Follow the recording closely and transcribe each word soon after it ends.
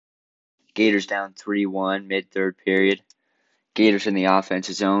Gators down 3-1 mid-third period. Gators in the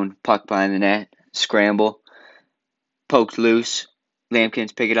offensive zone. Puck behind the net. Scramble. Poked loose.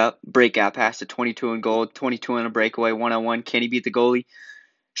 Lampkins pick it up. Breakout pass to 22 in goal. 22 on a breakaway. 1-on-1. Can he beat the goalie?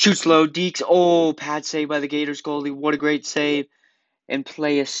 Shoots low. Deeks. Oh, pad save by the Gators goalie. What a great save. And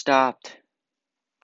play is stopped.